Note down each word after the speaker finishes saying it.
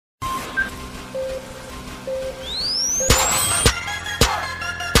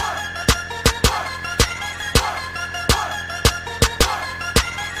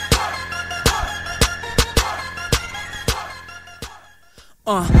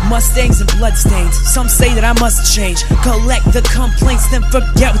Mustangs and Bloodstains. Some say that I must change. Collect the complaints, then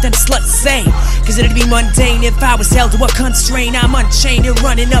forget what them sluts say. Cause it'd be mundane if I was held to a constraint. I'm unchained and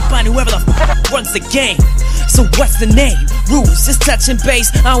running up on whoever the runs the game. So what's the name? Ruse, it's touchin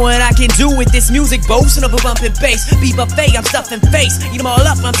bass on what I can do with this music. Boastin of a bumpin bass. Be buffet, I'm stuffin face. Eat them all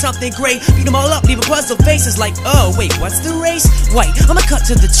up, I'm something great. Beat them all up, leave a puzzle faces like, oh wait, what's the race? White, I'ma cut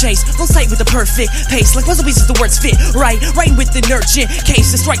to the chase. Full sight with the perfect pace. Like puzzle pieces, the words fit right. Writin with emergin.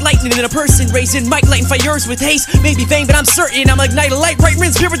 Case to strike lightning in a person. Raisin, mic lightin fires with haste. Maybe vain, but I'm certain I'ma ignite a light.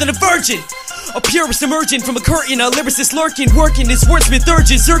 Raisin's purer than a virgin. A purist emergin from a curtain, a lyricist lurkin, working his wordsmith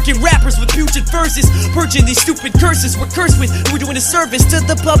urgent, zirking rappers with pungent verses, purging these stupid curses we're cursed with. We're doing a service to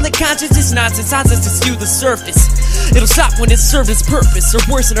the public conscience. It's nonsense, nonsense to skew the surface. It'll stop when it serves its purpose, or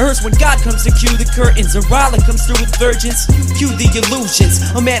worse, it hurts when God comes to cue the curtains. A Raleigh comes through with virgins, cue the illusions.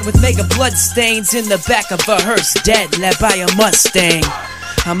 A man with mega bloodstains in the back of a hearse, dead led by a Mustang.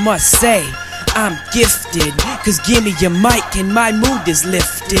 I must say, I'm gifted, cause give me your mic and my mood is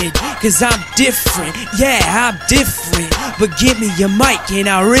lifted. Cause I'm different, yeah, I'm different. But give me your mic and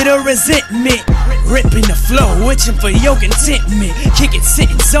I'll rid of resentment. Ripping the flow, itching for your contentment. Kick it,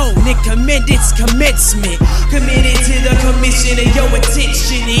 sit in zone and commend its commencement. Committed to the commission of your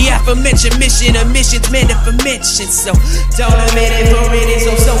attention. The aforementioned mission of missions meant for mention. So don't admit it for it is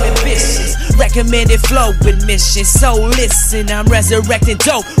so ambitious. Recommended flow admission. So listen, I'm resurrecting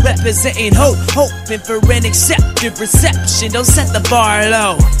dope, representing hope, hoping for an accepted reception. Don't set the bar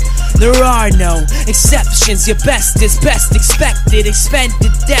low. There are no exceptions. Your best is best expected.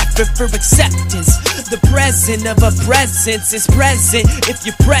 Expended effort for acceptance. The present of a presence is present if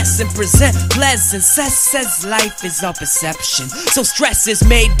you press and present pleasance. Says life is all perception. So stress is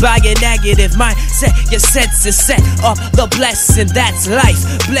made by a negative mindset. Your senses set up the blessing that's life,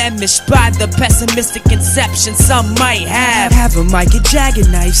 blemished by the pessimistic conception some might have a mic, a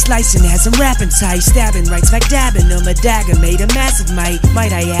jagged knife, slicing as I'm rapping tight, stabbing right smack dabbing them. A dagger made a massive might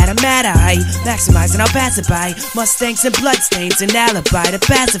I add a matter height, maximizing I'll pass it by. Mustangs and Bloodstains, an alibi to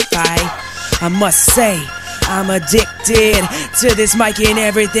pacify. I must say, I'm addicted to this mic and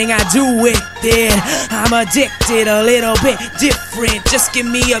everything I do with it. I'm addicted, a little bit different. Just give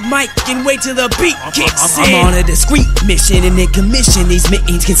me a mic and wait till the beat kicks in. I'm on a discreet mission and in commission. These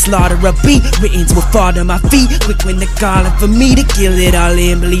mittens can slaughter a beat. Writtens will fall to my feet. Quick when they're calling for me to kill it all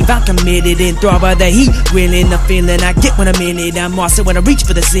in. Believe I'm committed, enthralled by the heat. Willing the feeling I get when I'm in it. I'm also when I reach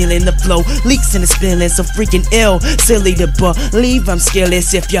for the ceiling. The flow leaks and it's spilling so freaking ill. Silly to believe I'm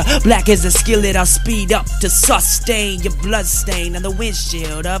skillless. If you're black as a skillet, I'll speed up to sustain your blood stain on the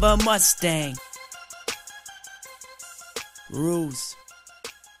windshield of a Mustang. Ruse.